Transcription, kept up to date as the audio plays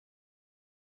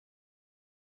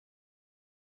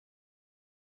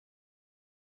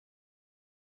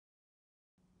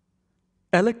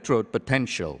Electrode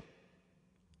potential.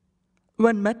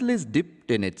 When metal is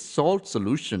dipped in its salt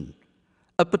solution,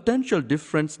 a potential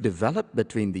difference develops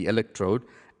between the electrode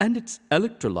and its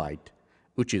electrolyte,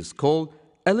 which is called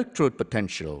electrode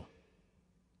potential.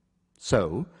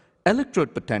 So,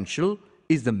 electrode potential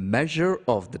is the measure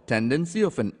of the tendency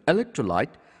of an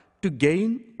electrolyte to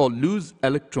gain or lose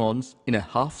electrons in a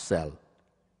half cell.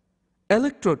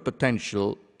 Electrode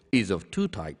potential is of two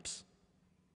types.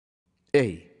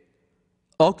 A.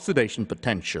 Oxidation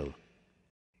potential.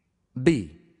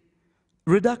 B.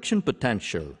 Reduction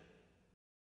potential.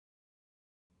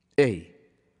 A.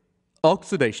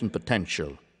 Oxidation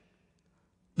potential.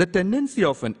 The tendency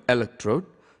of an electrode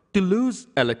to lose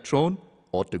electron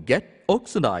or to get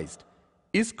oxidized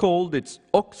is called its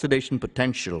oxidation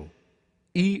potential,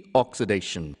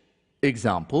 E-oxidation.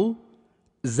 Example,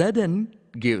 Zn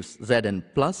gives Zn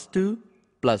plus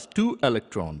 2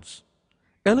 electrons.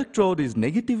 Electrode is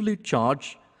negatively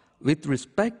charged with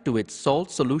respect to its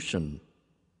salt solution.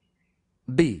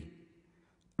 B.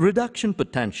 Reduction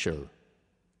potential.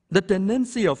 The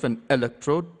tendency of an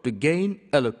electrode to gain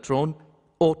electron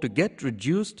or to get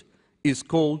reduced is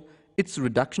called its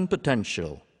reduction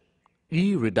potential,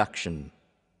 E-reduction.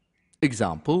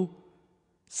 Example,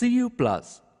 Cu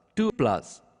plus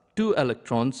 2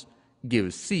 electrons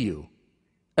gives Cu.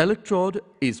 Electrode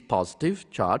is positive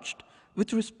charged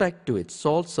with respect to its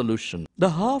salt solution. The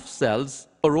half cells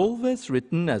are always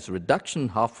written as reduction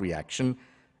half reaction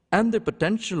and their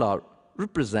potential are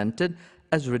represented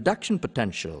as reduction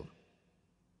potential.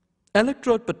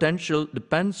 Electrode potential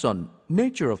depends on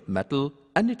nature of metal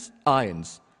and its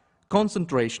ions,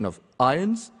 concentration of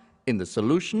ions in the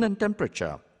solution and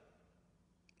temperature.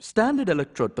 Standard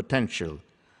electrode potential,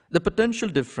 the potential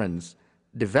difference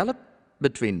developed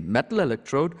between metal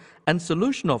electrode and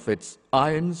solution of its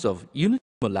ions of unit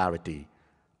molarity,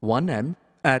 1 m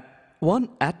at 1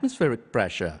 atmospheric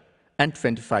pressure and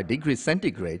 25 degrees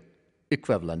centigrade,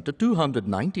 equivalent to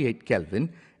 298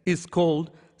 Kelvin, is called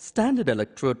standard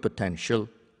electrode potential.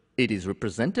 It is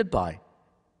represented by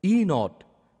E0.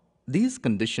 These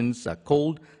conditions are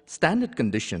called standard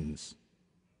conditions.